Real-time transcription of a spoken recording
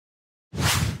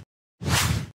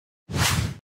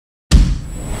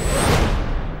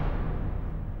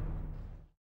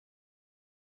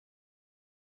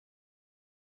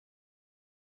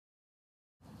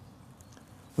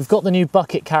We've got the new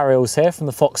bucket carryalls here from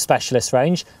the Fox Specialist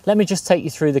range. Let me just take you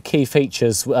through the key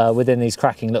features within these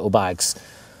cracking little bags.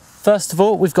 First of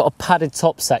all, we've got a padded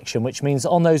top section, which means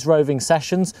on those roving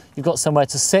sessions, you've got somewhere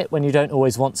to sit when you don't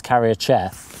always want to carry a chair.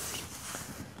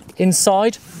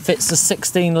 Inside fits a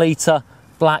 16 litre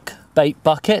black bait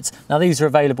bucket. Now these are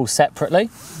available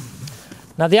separately.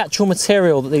 Now the actual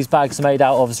material that these bags are made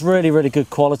out of is really, really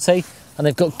good quality, and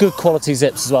they've got good quality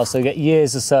zips as well, so you get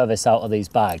years of service out of these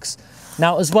bags.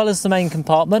 Now, as well as the main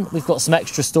compartment, we've got some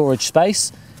extra storage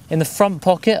space. In the front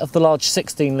pocket of the large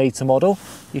 16 litre model,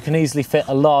 you can easily fit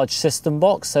a large system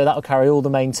box, so that will carry all the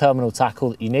main terminal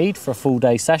tackle that you need for a full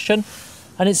day session.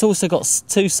 And it's also got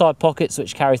two side pockets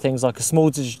which carry things like a small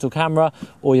digital camera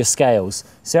or your scales,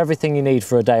 so everything you need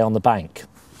for a day on the bank.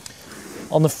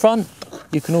 On the front,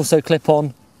 you can also clip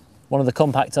on one of the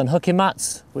compact unhooking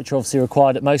mats, which are obviously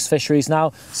required at most fisheries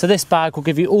now. So this bag will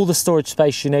give you all the storage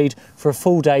space you need for a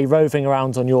full day roving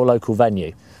around on your local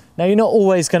venue. Now, you're not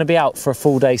always going to be out for a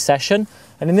full day session,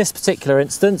 and in this particular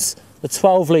instance, the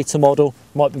 12 litre model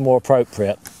might be more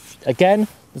appropriate. Again,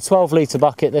 the 12 litre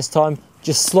bucket this time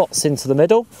just slots into the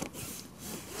middle.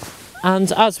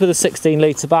 And as with a 16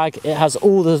 litre bag, it has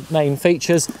all the main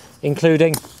features,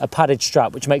 including a padded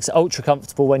strap, which makes it ultra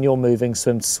comfortable when you're moving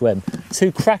swim to swim.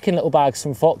 Two cracking little bags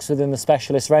from Fox within the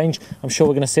Specialist range. I'm sure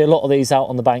we're going to see a lot of these out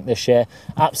on the bank this year.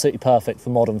 Absolutely perfect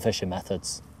for modern fishing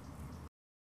methods.